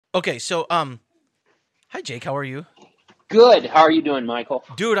Okay, so hi Jake, how are you? Good. How are you doing, Michael?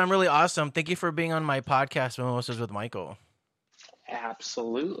 Dude, I'm really awesome. Thank you for being on my podcast, Mimosas with Michael.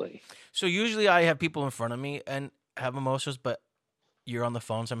 Absolutely. So usually I have people in front of me and have mimosas, but you're on the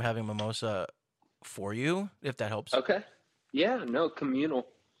phone, so I'm having mimosa for you, if that helps. Okay. Yeah, no, communal. I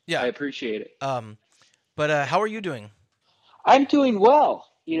Yeah. appreciate it. Um, but how are you doing? I'm doing well.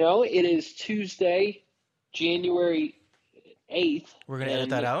 It is Tuesday, January 8th, We're gonna edit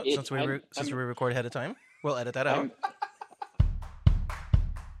and that out it since we I'm since I'm we record ahead of time. We'll edit that out. I'm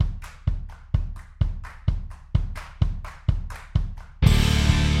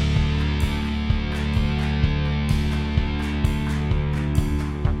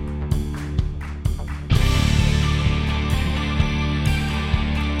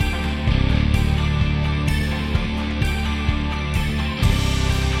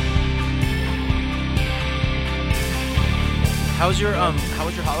how was your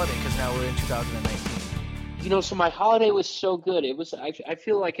holiday? Because now we're in 2019. so my holiday was so good. I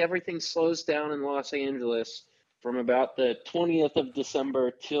feel like everything slows down in Los Angeles from about the 20th of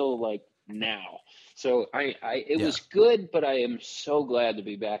December till like now. So it Yeah. was good, but I am so glad to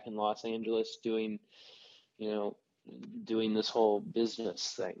be back in Los Angeles you know, doing this whole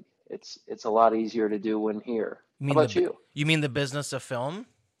business thing. It's a lot easier to do when here. You How mean about the you? you mean the business of film?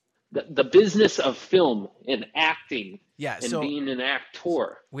 The business of film and acting Yeah. and So being an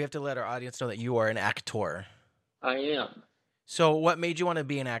actor. we have to let our audience know that you are an actor. I am. So, what made you want to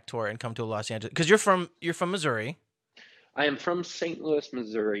be an actor and come to Los Angeles? Because you're from Missouri. I am from St. Louis,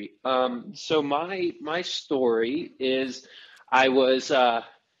 Missouri. So my story is I was uh,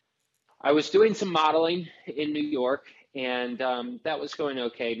 I was doing some modeling in New York, and that was going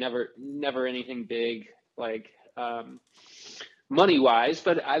okay. Never anything big, like um, money wise,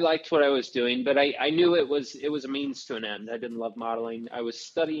 but I liked what I was doing. But I knew it was a means to an end. I didn't love modeling. I was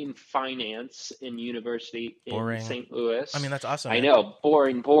studying finance in university in Boring. St. I mean, Louis. that's awesome, I man. know,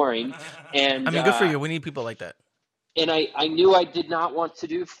 boring, I and mean, good for uh, you. We need people like that. and I knew I did not want to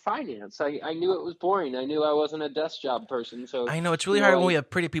do finance. I knew it was boring. I knew I wasn't a desk job person. So, I know it's really you know, hard when I we have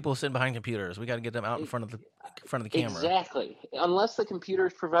pretty people sitting behind computers. We got to get them out in e- front of the camera. exactly. Unless the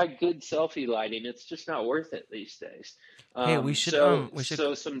computers provide good selfie lighting, it's just not worth it these days. Hey, we should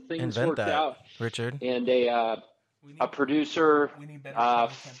So some things invent worked that, out, Richard. and We a need producer we need better camera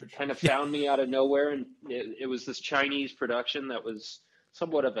kind of temperatures. Yeah. found me out of nowhere, and it was this Chinese production that was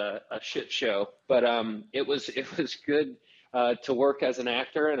somewhat of a shit show, but it was good to work as an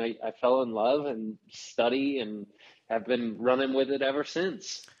actor, and I fell in love and study and have been running with it ever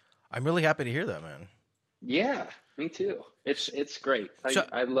since. I'm really happy to hear that, man. Yeah, me too. It's great. So,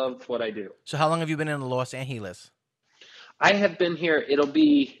 I love what I do. so how long have you been in Los Angeles? I have been here. It'll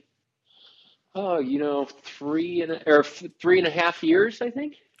be three and a half years, I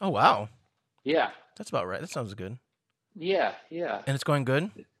think. Oh wow, Yeah, that's about right. That sounds good. yeah. And it's going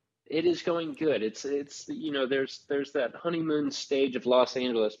good. It is going good. There's that honeymoon stage of Los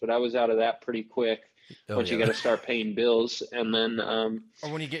Angeles, but I was out of that pretty quick Oh once you got yeah. to start paying bills, and then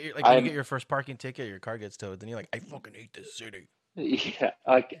Or when you get when you I'm get your first parking ticket, your car gets towed, then you're like, I fucking hate this city. yeah,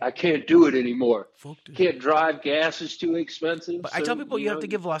 I can't do it anymore. Fuck this. Can't drive. Gas is too expensive. But I So tell people you have to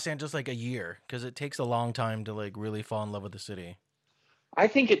give Los Angeles like a year because it takes a long time to like really fall in love with the city, I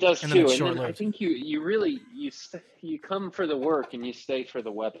think it does and then too. it's And short then I lived. think you really you come for the work and you stay for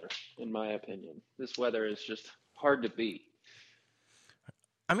the weather. In my opinion, this weather is just hard to beat.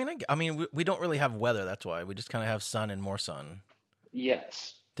 I mean, we don't really have weather. That's why we just kind of have sun and more sun.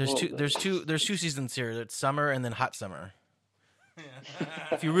 Yes. There's Well, two. There's two seasons here. It's summer and then hot summer.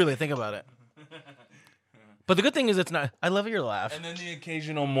 If you really think about it. But the good thing is it's not. I love your laugh. And then the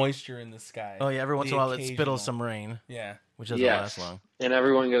occasional moisture in the sky. Oh yeah, every once in a while it Occasional. spittles some rain, Yeah. which doesn't last yes. long. And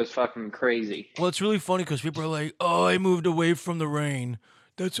everyone goes fucking crazy. Well, it's really funny because people are like, "Oh, I moved away from the rain."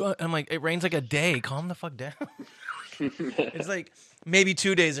 That's what I'm like. It rains like a day. Calm the fuck down. It's like maybe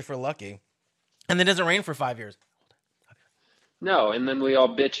 2 days if we're lucky, and then it doesn't rain for 5 years. No, and then we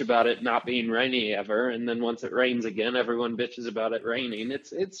all bitch about it not being rainy ever, and then once it rains again, everyone bitches about it raining.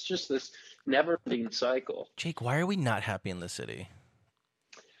 It's just this never-ending cycle. Jake, why are we not happy in this city?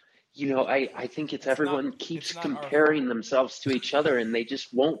 I think it's It's not everyone keeps it's not our comparing fault. themselves to each other, and they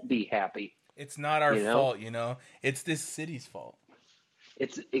just won't be happy. It's not our You know, fault, you know. It's this city's fault.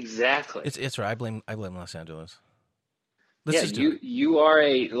 it's exactly. It's right. I blame Los Angeles. Let's Yeah, just do it. you are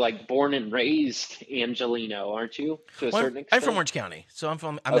a like born and raised Angelino, aren't you? To a Well, certain I'm from extent. Orange County, so I'm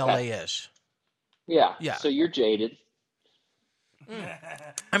Okay. LA-ish. Yeah. Yeah, So you're jaded.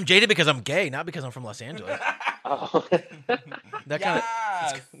 I'm jaded because I'm gay, not because I'm from Los Angeles. Oh. That kind of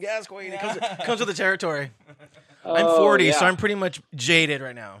Yes! yes, Queen. It comes with the territory. I'm Oh, 40, yeah. so I'm pretty much jaded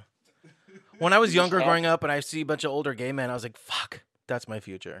right now. When I was younger, have- growing up, and I see a bunch of older gay men, I was like, "Fuck, that's my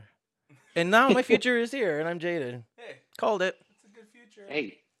future." And now my future is here, and I'm jaded. Hey, Called it. it's a good future.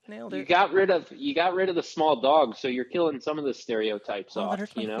 Hey, Nailed you it. got rid of the small dog, so you're killing some of the stereotypes Oh, off. that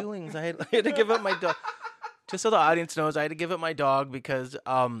hurts my You know. feelings. I had to give up my dog. Just so the audience knows, I had to give up my dog because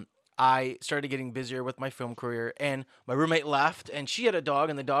I started getting busier with my film career, and my roommate left, and she had a dog,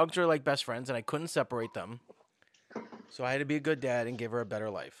 and the dogs are like best friends, and I couldn't separate them. So I had to be a good dad and give her a better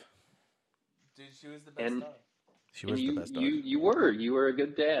life. Dude, she was the best And- dog. She And was you, the best dog. you were a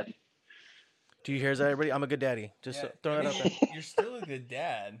good dad. Do you hear that, everybody? I'm a good daddy. Just throw that out there. You're still a good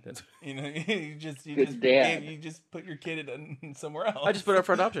dad. That's- You know, Good dad. you just put your kid in somewhere else. I just put her up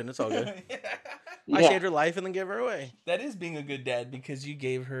for adoption. It's all good. I Yeah. saved her life and then gave her away. That is being a good dad because you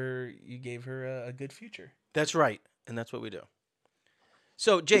gave her a good future. That's right, and that's what we do.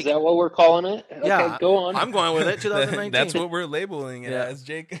 So, Jake, Is that what we're calling it? yeah, Okay, go on. I'm going with it. 2019. That's what we're labeling it Yeah. as,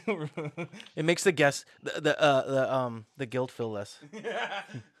 Jake. It makes the guess the guilt feel less.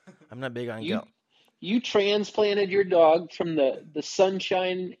 I'm not big on You guilt. you transplanted your dog from the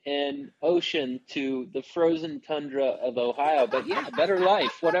sunshine and ocean to the frozen tundra of Ohio. But yeah, better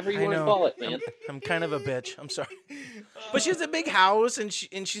life, whatever you I want to know. call it, man. I'm kind of a bitch. I'm sorry, but she has a big house and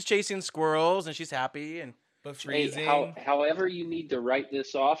she's chasing squirrels and she's happy and But Hey, freezing. however you need to write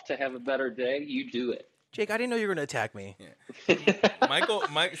this off to have a better day, you do it. Jake, I didn't know you were gonna attack me.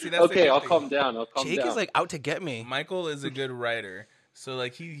 Mike, see that's the Okay, good I'll thing. calm down. I'll calm Jake down. is like out to get me. Michael is a good writer, so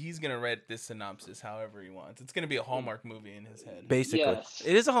like he's gonna write this synopsis however he wants. It's gonna be a Hallmark movie in his head. Basically, Yes.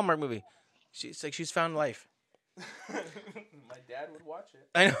 it is a Hallmark movie. She's found life. My dad would watch it.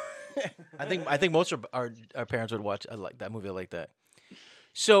 I know. I think most of our parents would watch like that movie like that.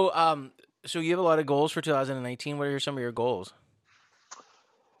 So so you have a lot of goals for 2019. What are some of your goals?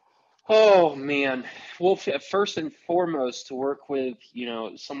 Oh man. Well, first and foremost, to work with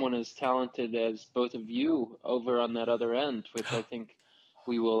someone as talented as both of you over on that other end, which I think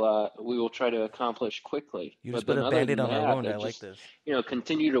we will try to accomplish quickly. You But just put then a other band-aid than on our that, wound. I like just, this.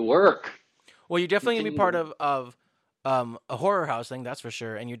 Continue to work. Well, you're definitely gonna be part Continue of a horror house thing, that's for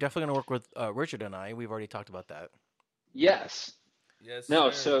sure. And you're definitely gonna work with Richard and I. We've already talked about that. Yes. Yes. No,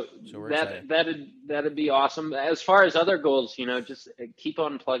 sir. so So we're that excited. that'd be awesome. As far as other goals, just keep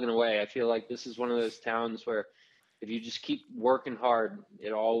on plugging away. I feel like this is one of those towns where if you just keep working hard,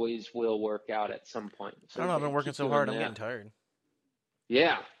 it always will work out at some point. I don't know. I've been working keep so doing hard. I'm that. getting tired.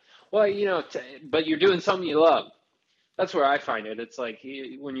 Yeah. Well, but you're doing something you love. That's where I find it. It's like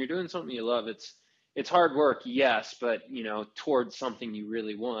when you're doing something you love, it's hard work, yes, but towards something you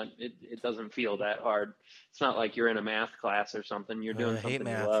really want, it doesn't feel that hard. It's not like you're in a math class or something. You're doing I hate something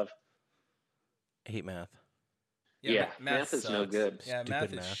you math. love. I hate math. Yeah, math is no sucks. good. Yeah, Stupid math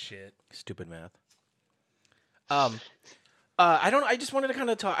is math. shit. Stupid math. I just wanted to kind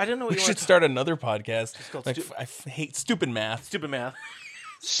of talk. I didn't know what We you should wanted to start another podcast. called Like, hate stupid math. Stupid math.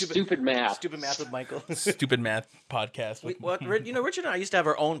 Stupid math. Stupid math with Michael. Stupid math podcast. Well, Richard and I used to have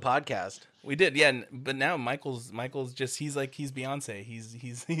our own podcast. We did, yeah. But now Michael's just he's Beyonce.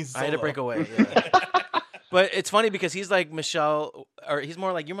 He's. I had to solo. break away. Yeah. But it's funny because he's like Michelle, or you're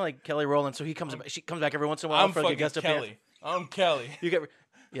more like Kelly Rowland. So she comes back every once in a while I'm for like a fucking guest appearance. Kelly. I'm Kelly. You get,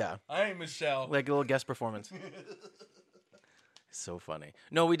 yeah, I ain't Michelle. like a little guest performance. So funny.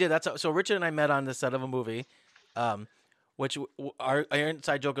 No, we did. So Richard and I met on the set of a movie, which our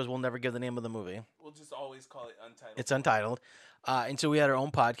inside joke is we'll never give the name of the movie. We'll just always call it Untitled. It's untitled, and so we had our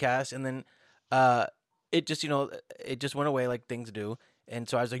own podcast, and then it just it just went away like things do, and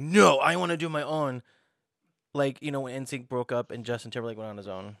so I was like, no, I want to do my own. Like when NSYNC broke up and Justin Timberlake went on his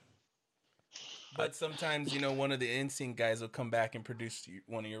own. But sometimes one of the NSYNC guys will come back and produce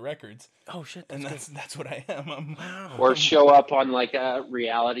one of your records, Oh shit! and that's what I am. Or show up on like a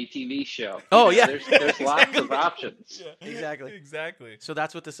reality TV show. Oh, yeah. There's lots of options. Yeah, Exactly. Exactly. So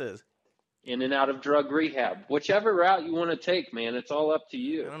that's what this is. In and out of drug rehab. Whichever route you want to take, man, it's all up to I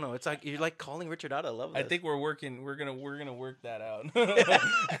you. don't know. It's like you're like calling Richard out. I love this. I think we're working. We're gonna work that out.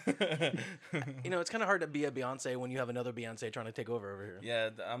 it's kind of hard to be a Beyonce when you have another Beyonce trying to take over here.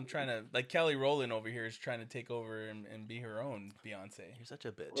 Yeah, I'm trying to like Kelly Rowland over here is trying to take over and be her own Beyonce. You're such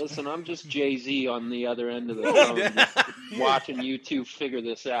a bitch. Listen, I'm just Jay-Z on the other end of the phone, just watching you two figure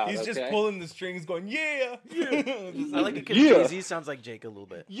this out. He's okay? just pulling the strings, going yeah, I like it because Yeah. Jay-Z sounds like Jake a little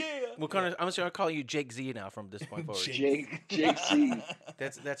bit. yeah. I'm just gonna call you Jake Z now from this point forward. Jake. Jake Z.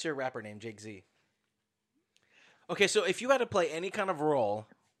 That's your rapper name, Jake Z. Okay, so if you had to play any kind of role,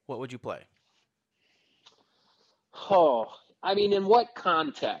 what would you play? Oh, I mean, in what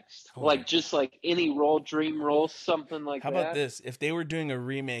context? Oh, Like, just like any role, dream role, something like How that? about this? If they were doing a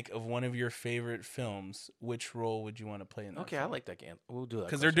remake of one of your favorite films, which role would you want to play in that? Okay, I like that game. We'll do that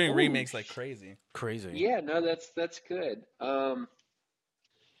because they're question. doing Ooh. remakes like crazy. Crazy. Yeah, no, that's good.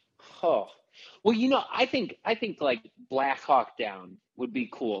 Oh, well, you know, I think like Black Hawk Down would be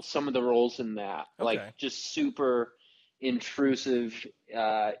cool. Some of the roles in that, Okay. like just super intrusive,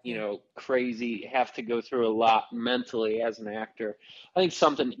 you know, crazy, have to go through a lot mentally as an actor. I think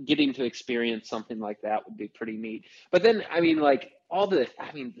something getting to experience something like that would be pretty neat. But then, I mean, like the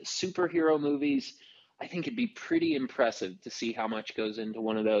superhero movies. I think it'd be pretty impressive to see how much goes into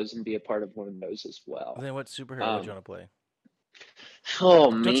one of those and be a part of one of those as well. Then what superhero would you want to play?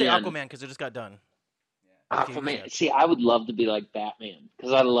 Oh Don't say man, Aquaman because it just got done. Aquaman. See, I would love to be like Batman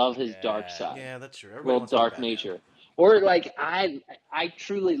because I love his dark Yeah. side, Yeah, that's true. Everybody real wants to be dark Batman. nature. Or like I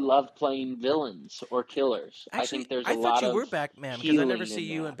truly love playing villains or killers. I Actually, think there's I a thought lot you of were Batman because I never healing see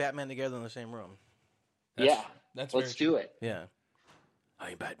in you that. and Batman together in the same room. Yeah, That's let's very do true. it. Yeah.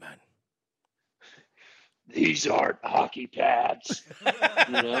 I'm Batman. These aren't hockey pads.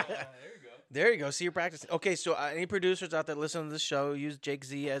 You know? There you go. See, you're practicing. Okay, so any producers out there listening to this show, use Jake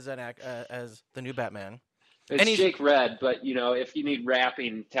Z as as the new Batman. It's And he's- Jake Red, but you know, if you need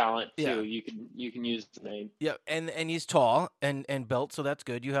rapping talent too, Yeah. you can use the name. Yeah, and he's tall and built, so that's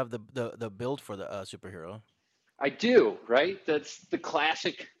good. You have the build for the superhero. I do, right? That's the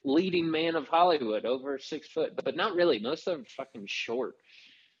classic leading man of Hollywood, over 6 foot, but not really. Most of them are fucking short.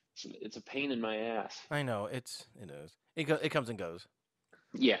 It's a pain in my ass. I know it is. It comes and goes.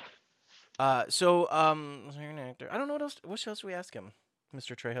 Yeah. So you're an actor. I don't know what else. What else do we ask him,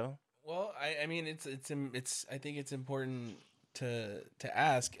 Mr. Trejo? Well, I mean, it's I think it's important to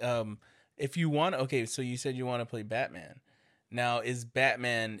ask. If you want, okay, so you said you want to play Batman. Now, is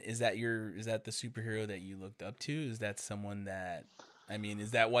Batman is that the superhero that you looked up to? Is that someone that, I mean,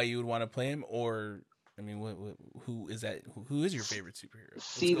 is that why you would want to play him, or I mean, who is that? Who is your favorite superhero?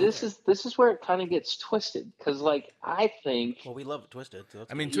 See, this is where it kind of gets twisted because, like, I think. Well, we love Twisted. So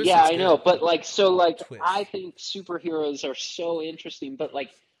I mean, good. Twisted's Yeah, I good. know, but like, so like, Twist. I think superheroes are so interesting, but like,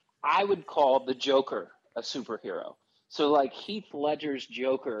 I would call the Joker a superhero. So like, Heath Ledger's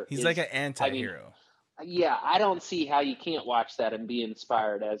Joker. He's is, like an anti-hero. Yeah, I don't see how you can't watch that and be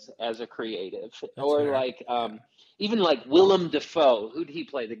inspired as a creative. Or fair. like even like Willem Dafoe, who'd he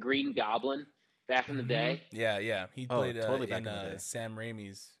play? The Green Goblin back in the day. Yeah. He Oh, played totally back in in the day. Sam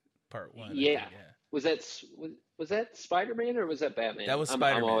Raimi's Part 1. I Yeah. think, yeah. Was that Spider-Man or was that Batman? That was I'm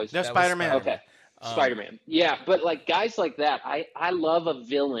Spider-Man. always- That's That was Spider-Man. Okay. Spider-Man. Yeah, but like guys like that, I love a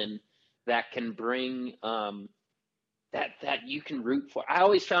villain that can bring that you can root for. I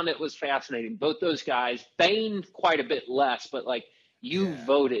always found it was fascinating. Both those guys, Bane quite a bit less, but like you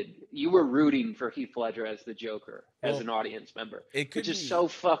were rooting for Heath Ledger as the Joker as Well, an audience member, it could which is be- so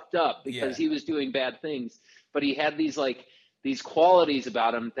fucked up because Yeah. he was doing bad things, but he had these qualities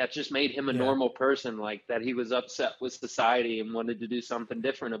about him that just made him a Yeah. normal person, like that he was upset with society and wanted to do something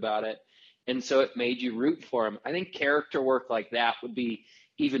different about it. And so it made you root for him. I think character work like that would be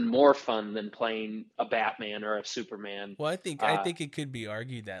even more fun than playing a Batman or a Superman. Well, I think it could be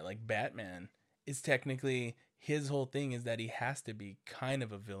argued that like Batman is technically, his whole thing is that he has to be kind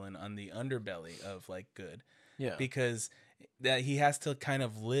of a villain on the underbelly of like good, Yeah. because that he has to kind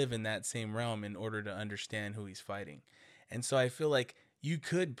of live in that same realm in order to understand who he's fighting. And so I feel like you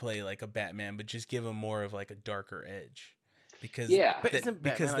could play like a Batman, but just give him more of like a darker edge, because Yeah. But isn't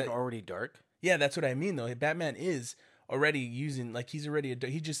Batman like already dark? yeah, that's what I mean though. Batman is already using, like, he's already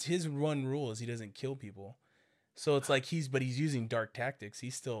his one rule is he doesn't kill people. So it's like he's using dark tactics.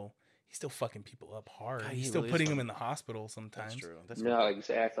 He's still fucking people up hard. God, He's he still really putting is. them in the hospital sometimes. That's true. That's No,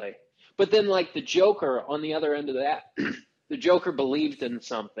 exactly. But then, like the Joker, on the other end of that, the Joker believed in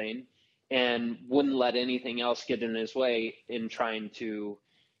something and wouldn't let anything else get in his way in trying to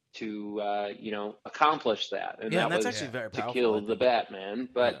accomplish that. And Yeah, that and that's was actually very to powerful. kill I the think. Batman.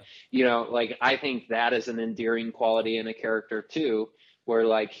 But Yeah. like I think that is an endearing quality in a character too, where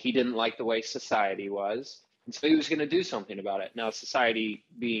like he didn't like the way society was. And so he was going to do something about it. Now, society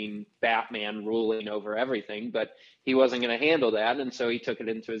being Batman ruling over everything, but he wasn't going to handle that. And so he took it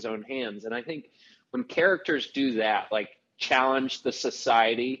into his own hands. And I think when characters do that, like challenge the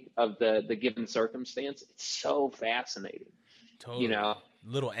society of the given circumstance, it's so fascinating. Totally. You know?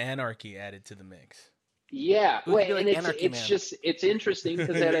 Little anarchy added to the mix. Yeah. It would be Well, like and Anarchy it's Man. just, it's interesting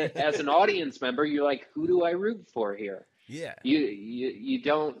because as an audience member, you're like, who do I root for here? Yeah. You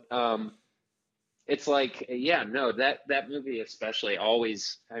don't, it's like, yeah, no, that movie especially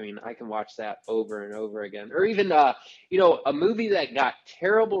always, I mean, I can watch that over and over again. Or even, a movie that got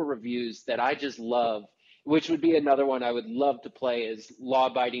terrible reviews that I just love which would be another one I would love to play, is Law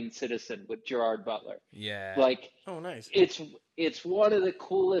Abiding Citizen with Gerard Butler. Yeah. Like, Oh, nice. it's one of the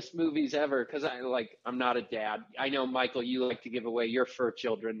coolest movies ever, because I'm not a dad. I know, Michael, you like to give away your fur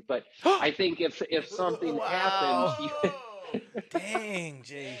children, but I think if something Wow. happens, Dang,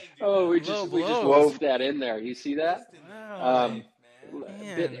 Jay. we Low just blows. wove that in there. You see that? Wow. A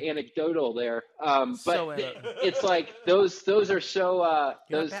Man. bit anecdotal there, but So, it's like those are so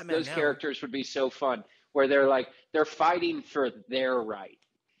You're not Batman those now. characters would be so fun, where they're fighting for their right.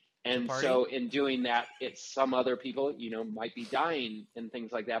 And party? so in doing that, it's some other people, might be dying and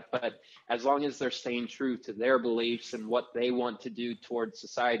things like that. But as long as they're staying true to their beliefs and what they want to do towards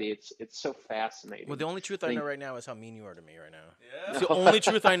society, it's so fascinating. Well, the only truth I know right now is how mean you are to me right now. Yeah. It's the only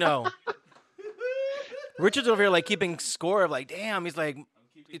truth I know. Richard's over here like keeping score of like, damn. He's like,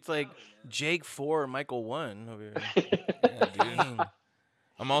 it's like Jake 4, Michael 1 over here. Yeah, dude. Dang.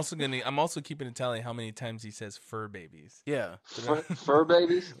 I'm also keeping a tally how many times he says fur babies. Yeah. Fur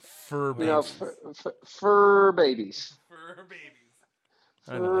babies, Fur babies. fur babies, Fur babies.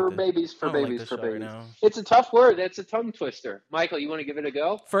 I don't fur like babies, I fur don't like babies, this fur show right babies. now. It's a tough word. That's a tongue twister. Michael, you want to give it a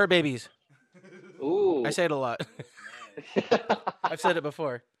go? Fur babies. Ooh, I say it a lot. I've said it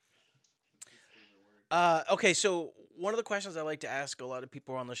before. Okay, so one of the questions I like to ask a lot of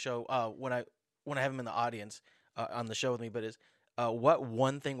people on the show, when I have them in the audience on the show with me, but is what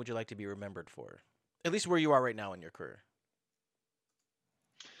one thing would you like to be remembered for? At least where you are right now in your career,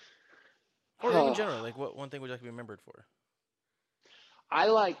 or in general, like what one thing would you like to be remembered for? I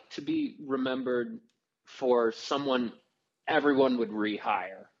like to be remembered for someone everyone would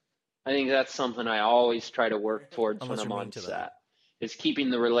rehire. I think that's something I always try to work towards Unless when I'm you're mean on to them. set, is keeping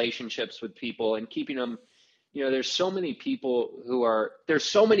the relationships with people and keeping them. There's so many people there's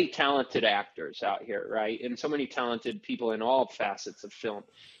so many talented actors out here, right? And so many talented people in all facets of film.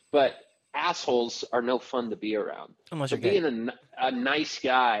 But assholes are no fun to be around. Unless So you're gay. being a nice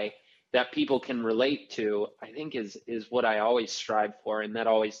guy that people can relate to, I think is what I always strive for. And that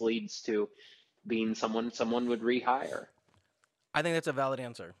always leads to being someone would rehire. I think that's a valid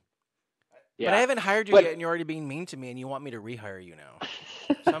answer. Yeah. But I haven't hired you But- yet, and you're already being mean to me, and you want me to rehire you now.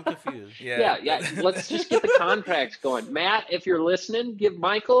 So I'm confused. Yeah. Let's just get the contracts going. Matt, if you're listening, give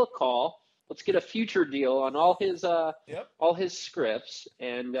Michael a call. Let's get a future deal on all his scripts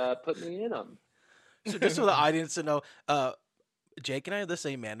and put me in them. So just for the audience to know, Jake and I are the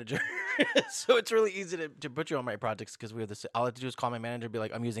same manager, so it's really easy to put you on my projects because we have this. All I have to do is call my manager and be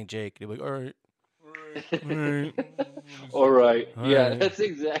like, "I'm using Jake." And he'll be like, "All right, All right. All Yeah, right. that's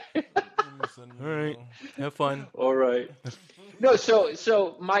exactly. all right, have fun." All right. No,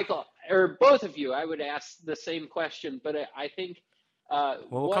 so Michael, or both of you, I would ask the same question, but I think.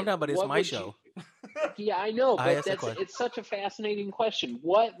 Well, calm down, buddy. It's my show. Yeah, I know, I but asked the question. it's such a fascinating question.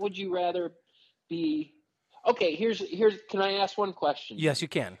 What would you rather be? Okay, here's. Can I ask one question? Yes, you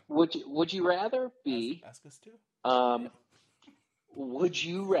can. Would you rather be? Ask us too. Would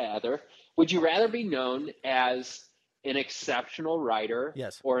you rather be known as an exceptional writer,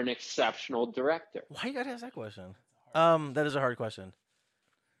 Yes. or an exceptional director? Why you gotta ask that question? That is a hard question. Are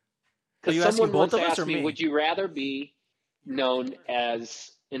Because you asking someone both once of us asked or me, me? would you rather be known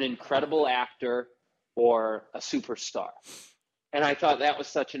as an incredible actor or a superstar? And I thought that was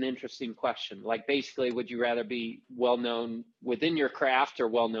such an interesting question. Like, basically, would you rather be well known within your craft or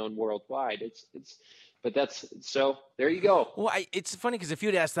well known worldwide? But that's so. There you go. Well, it's funny because if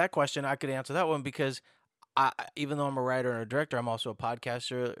you'd asked that question, I could answer that one because even though I'm a writer and a director, I'm also a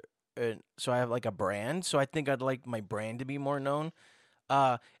podcaster, and so I have like a brand. So I think I'd like my brand to be more known.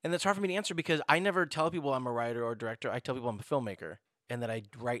 And that's hard for me to answer because I never tell people I'm a writer or director. I tell people I'm a filmmaker and that I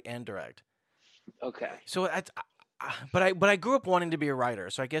write and direct. Okay. So but I grew up wanting to be a writer.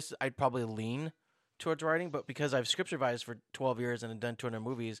 So I guess I'd probably lean towards writing. But because I've script supervised for 12 years and have done 200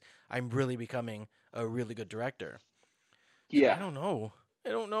 movies, I'm really becoming a really good director. So Yeah. I don't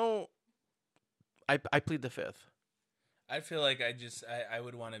know. I plead the fifth. I feel like I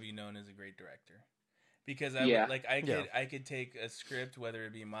would want to be known as a great director, because Yeah. I could take a script, whether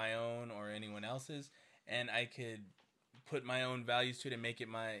it be my own or anyone else's, and I could put my own values to it and make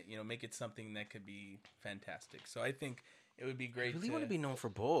it something that could be fantastic. So I think it would be great. I really want to be known for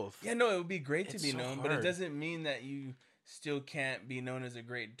both. Yeah, no, it would be great to It's be so known, but it hard. doesn't mean that you still can't be known as a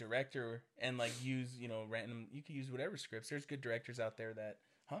great director and like use random. You can use whatever scripts. There's good directors out there that.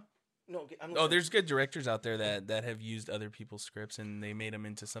 No, Oh, there's good directors out there that have used other people's scripts and they made them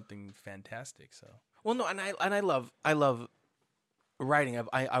into something fantastic. So Well, no, and I love writing.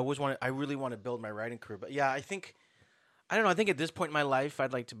 I really want to build my writing career. But yeah, I don't know. I think at this point in my life,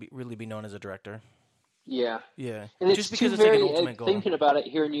 I'd like to really be known as a director. Yeah. Yeah, And just it's because two it's like an very, ultimate goal. thinking about it,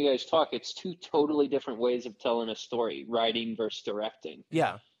 hearing you guys talk, it's two totally different ways of telling a story, writing versus directing.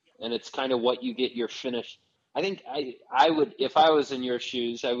 Yeah, And it's kind of what you get your finish. I think I would, if I was in your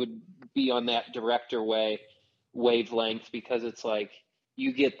shoes, I would be on that director wavelength, because it's like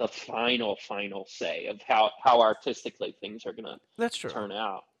you get the final say of how artistically things are going to that's true. turn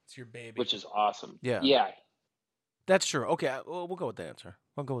out, It's your baby. which is awesome. Yeah. Yeah. That's true. Okay, we'll go with the answer.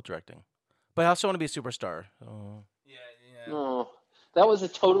 We'll go with directing. But I also want to be a superstar. Yeah. No, that was a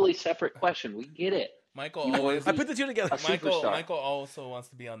totally separate question. We get it. Michael You always. I put the two together. A Michael superstar. Michael also wants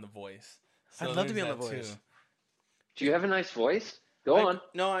to be on The Voice. So I'd love to be there's on The that, Voice. too. Do you have a nice voice? Go on.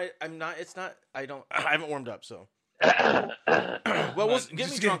 No, I'm not. It's not. I don't. I haven't warmed up, so. Well, Well, we'll Come on, get me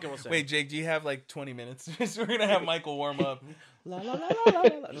just drunk and we'll sing. Wait, Jake, do you have like 20 minutes? We're gonna have Michael warm up. La la la la la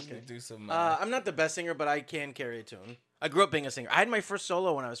la. Just Okay. do some. I'm not the best singer, but I can carry a tune. I grew up being a singer. I had my first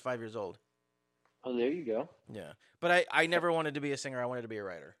solo when I was 5 years old. Oh, there you go. Yeah, but I never wanted to be a singer. I wanted to be a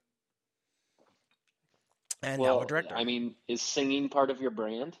writer. And now Well, a director. I mean, is singing part of your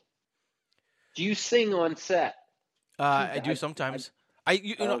brand? Do you sing on set? I do sometimes.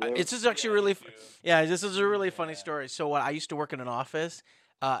 You know, there- this is actually really, yeah. This is a really funny story. So I used to work in an office,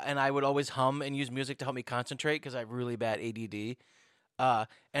 and I would always hum and use music to help me concentrate because I have really bad ADD.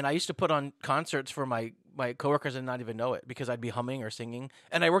 And I used to put on concerts for my coworkers and not even know it because I'd be humming or singing.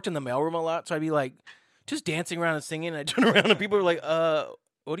 And I worked in the mailroom a lot, so I'd be like just dancing around and singing. And I'd turn around and people were like,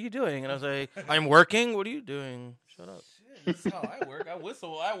 what are you doing? And I was like, I'm working. What are you doing? Shut up. That's how I work. I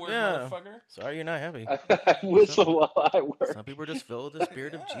whistle while I work, Yeah. motherfucker. Sorry you're not happy. I whistle while I work. Some people are just filled with the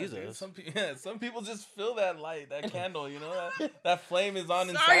spirit of Yeah, dude, Jesus. some people just feel that light, that candle. You know that flame is on Sorry,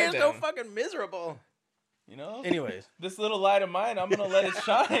 inside it's so them. fucking miserable. You know. Anyways. This little light of mine, I'm gonna let it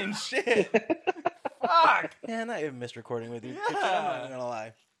shine. Shit. Fuck. Man, I have missed recording with you. Yeah. I'm not even gonna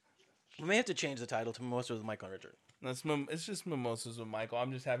lie. We may have to change the title to Mimosa with Michael and Richard. It's just mimosas with Michael.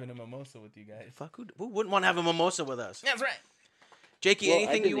 I'm just having a mimosa with you guys. Fuck, who wouldn't want to have a mimosa with us? That's right. Jakey, Well, I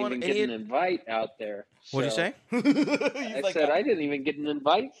anything didn't you want? even get an invite out there. What'd you so- say? I said I didn't even get an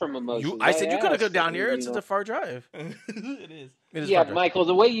invite from Mimosas. I said you could have asked, come down and, here. you It's know. a far drive. It is. It is Yeah, far drive. Michael,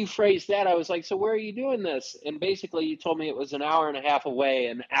 the way you phrased that, I was like, so where are you doing this? And basically, you told me it was an hour and a half away,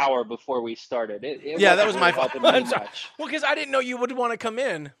 an hour before we started. Yeah, that was my fault. helping me I'm sorry. much. Well, because I didn't know you would want to come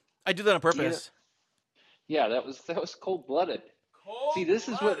in. I do that on purpose. Yeah, that was cold blooded. See, this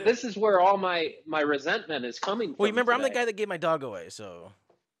is where all my resentment is coming from. Well, you remember I'm the today. guy that gave my dog away, so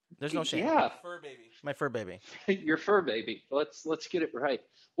there's no shame. Yeah, Fur baby. My fur baby, your fur baby. Let's get it right.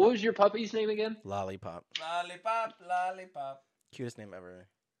 What was your puppy's name again? Lollipop, Lollipop, lollipop. cutest name ever.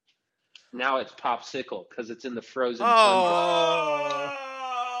 Now it's Popsicle because it's in the frozen tundra.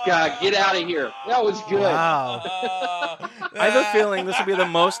 Oh, God, get out of here. That was good. wow. I have a feeling this will be the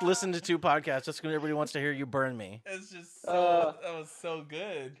most listened to podcast. Just because everybody wants to hear you burn me. It's just so, that was so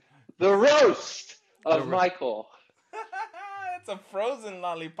good. The roast of The ro- Michael. It's a frozen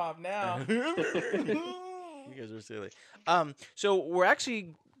lollipop now. You guys are silly. So we're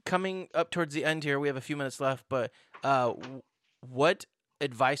actually coming up towards the end here. We have a few minutes left, but what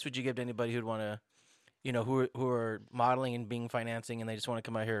advice would you give to anybody who'd want to, who are modeling and being financing, and they just want to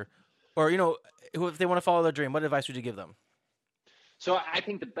come out here, or who, if they want to follow their dream, what advice would you give them? So I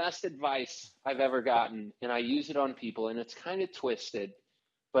think the best advice I've ever gotten, and I use it on people, and it's kind of twisted,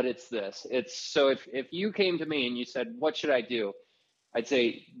 but it's this. It's so if you came to me and you said, what should I do? I'd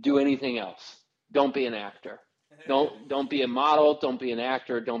say, do anything else. Don't be an actor. Don't be a model. Don't be an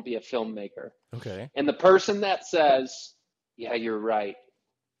actor. Don't be a filmmaker. Okay. And the person that says, yeah, you're right,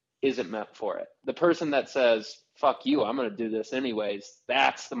 isn't meant for it. The person that says, fuck you, I'm going to do this anyways,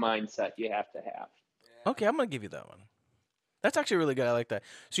 that's the mindset you have to have. Okay, I'm gonna give you that one. That's actually really good. I like that.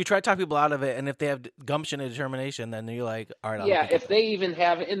 So you try to talk people out of it, and if they have gumption and determination, then you're like, all right. Yeah, if they even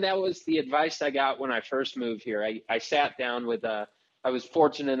have, and that was the advice I got when I first moved here. I sat down with I was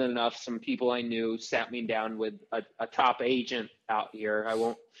fortunate enough, some people I knew sat me down with a top agent out here. I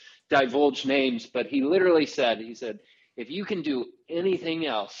won't divulge names, but he literally said, if you can do anything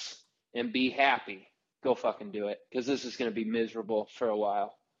else and be happy, go fucking do it, because this is going to be miserable for a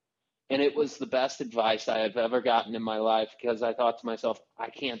while. And it was the best advice I have ever gotten in my life, because I thought to myself, I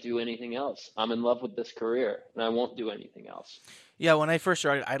can't do anything else. I'm in love with this career, and I won't do anything else. Yeah, when I first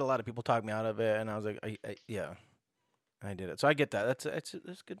started, I had a lot of people talk me out of it, and I was like, yeah, I did it. So I get that. That's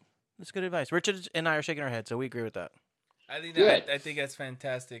good. That's good advice. Richard and I are shaking our heads, so we agree with that. I think Good. I think that's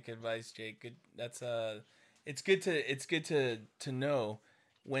fantastic advice, Jake. Good. That's it's good to know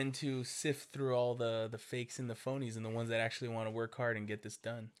when to sift through all the fakes and the phonies and the ones that actually want to work hard and get this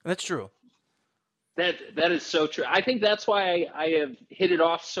done. That's true. That is so true. I think that's why I have hit it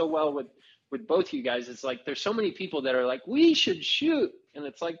off so well with both of you guys, it's like there's so many people that are like, we should shoot, and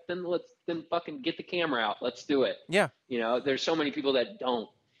it's like then fucking get the camera out, let's do it. Yeah. There's so many people that don't,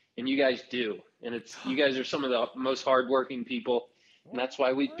 and you guys do, and you guys are some of the most hardworking people, and that's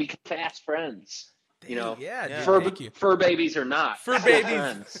why we become fast friends. Yeah, dude, fur, thank you. fur babies or not, Fur fast babies.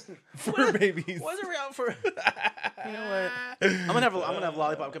 friends. Fur babies. Wasn't around for. You know what? I'm gonna have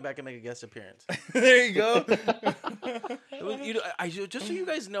Lollipop come back and make a guest appearance. There you go. Just so you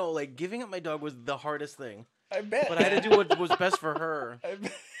guys know, like giving up my dog was the hardest thing, I bet. but I had to do what was best for her.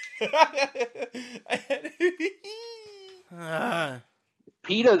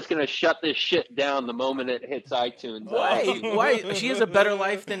 PETA's gonna shut this shit down the moment it hits iTunes. Why? She has a better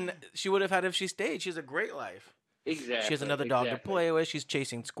life than she would have had if she stayed. She has a great life. Exactly. She has another dog to play with. She's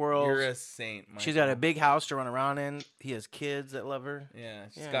chasing squirrels. You're a saint, Michael. She's got a big house to run around in. He has kids that love her. Yeah,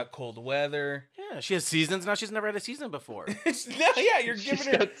 she's got cold weather. Yeah, she has seasons now. She's never had a season before. Yeah, you're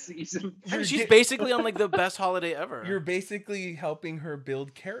giving her. Season. She's basically on like the best holiday ever. You're basically helping her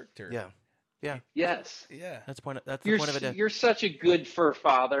build character. Yeah. Yes. Yeah. That's the point of it. You're such a good fur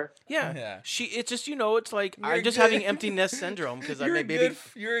father. Yeah. Yeah. It's just it's like You're I'm just good. having empty nest syndrome because I'm a baby.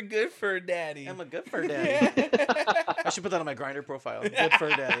 You're a good fur daddy. I'm a good fur daddy. I should put that on my Grindr profile. Good fur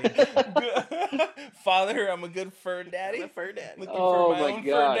daddy. Father, I'm a good fur daddy. I'm a fur daddy. Looking Oh for my my own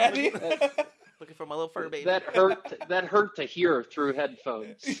God. fur daddy. Looking for my little fur baby. That hurt to hear through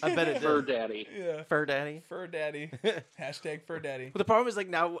headphones. I bet it did. Fur daddy. Yeah. Fur daddy. Fur daddy. Hashtag fur daddy. But the problem is like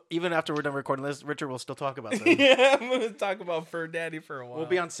now, even after we're done recording this, Richard will still talk about them. Yeah, I'm gonna talk about fur daddy for a while. We'll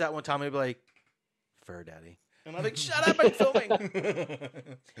be on set one time and be like, fur daddy. And I'm like, shut up, I'm filming.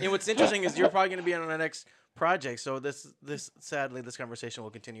 And what's interesting is you're probably going to be on our next project. So sadly, this conversation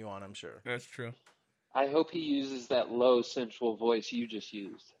will continue on, I'm sure. That's true. I hope he uses that low sensual voice you just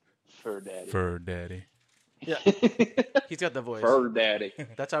used. Fur daddy. Fur daddy. Yeah. He's got the voice. Fur daddy.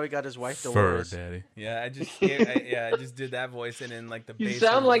 That's how he got his wife Fur Dolores. daddy. Yeah, I just did that voice and then like the You bass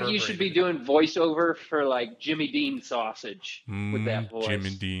sound like you reverberated. should be doing voiceover for like Jimmy Dean sausage with that voice. Jimmy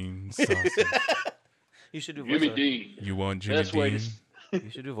Dean sausage. You should do Jimmy voiceover. Dean. You want Jimmy Best way Dean? to You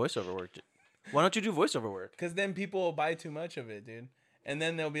should do voiceover work. Why don't you do voiceover work? Because then people will buy too much of it, dude. And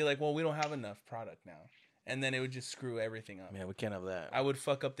then they'll be like, well, we don't have enough product now. And then it would just screw everything up. Man, we can't have that. I would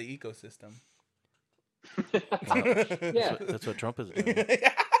fuck up the ecosystem. Yeah. That's what Trump is doing.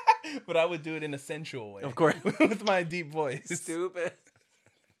 But I would do it in a sensual way. Of course. With my deep voice. Stupid.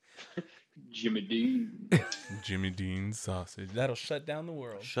 Jimmy Dean. Jimmy Dean sausage. That'll shut down the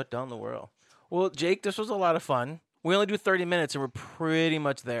world. Shut down the world. Well, Jake, this was a lot of fun. We only do 30 minutes and we're pretty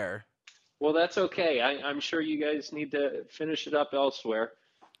much there. Well, that's okay. I'm sure you guys need to finish it up elsewhere.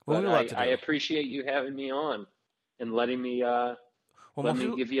 Well, But we have a lot to do. I appreciate you having me on and letting me Well, let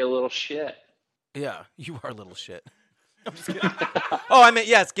me give you a little shit. Yeah, you are a little shit. I'm just kidding. Oh, I meant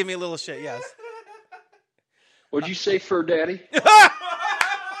yes. Give me a little shit. Yes. What'd you say, fur daddy?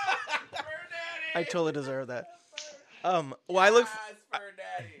 I totally deserve that. Well, I look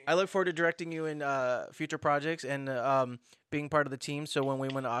forward to directing you in future projects and being part of the team. So when we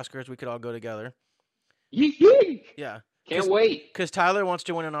win Oscars, we could all go together. Yee-yee! Yeah. Can't wait. Because Tyler wants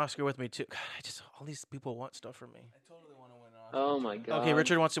to win an Oscar with me too. God, all these people want stuff from me. I totally want to win Oscars. Oh my god. Okay,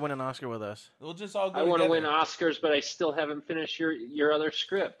 Richard wants to win an Oscar with us. We'll just all go I want to win together. Oscars, but I still haven't finished your other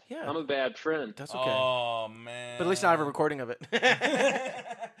script. Yeah. I'm a bad friend. That's okay. Oh, man. But at least I have a recording of it.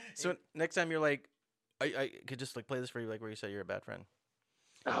 So next time you're like, I could just like play this for you, like where you say you're a bad friend.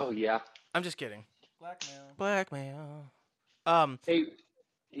 Oh yeah. I'm just kidding. Blackmail. Blackmail. Hey,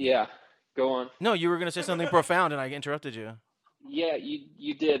 yeah. Go on. No, you were gonna say something profound, and I interrupted you. Yeah,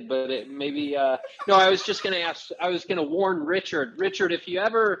 you did, but it maybe no. I was just gonna ask. I was gonna warn Richard. Richard, if you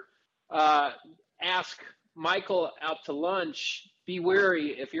ever ask Michael out to lunch, be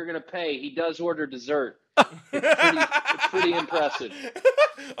wary. If you're gonna pay, he does order dessert. It's pretty impressive.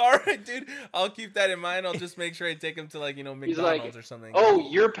 All right, dude. I'll keep that in mind. I'll just make sure I take him to like He's McDonald's like, or something. "Oh,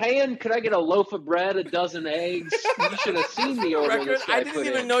 you're paying? Could I get a loaf of bread, a dozen eggs? You should have seen the order Record, this guy I didn't put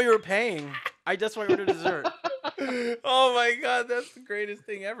even in." know you were paying. That's why I ordered dessert. Oh my god, that's the greatest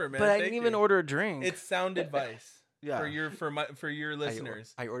thing ever, man. But I Thank didn't even you. order a drink. It's sound advice. Yeah. for your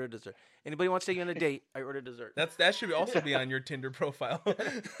listeners. I ordered dessert. Anybody wants to take you on a date, I ordered dessert. That should also be on your Tinder profile.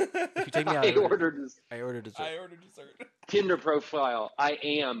 If you take me out, I ordered this I ordered dessert. I ordered dessert. Tinder profile. I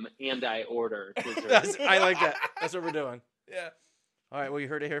am and I order dessert. I like that. That's what we're doing. Yeah. All right, well, you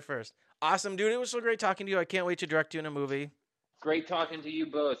heard it here first. Awesome, dude. It was so great talking to you. I can't wait to direct you in a movie. Great talking to you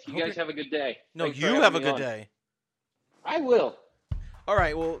both. You Hope guys have a good day. No, Thanks for you having have a me good on. day. I will. All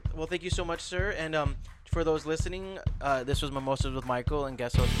right, well, thank you so much, sir. And for those listening, this was Mimosas with Michael and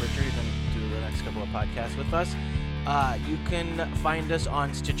guest host Richard. He's going to do the next couple of podcasts with us. You can find us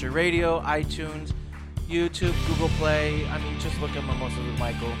on Stitcher Radio, iTunes, YouTube, Google Play. I mean, just look at Mimosas with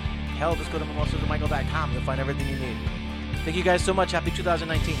Michael. Hell, just go to mimosaswithmichael.com. You'll find everything you need. Thank you guys so much. Happy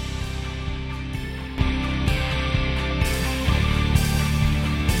 2019.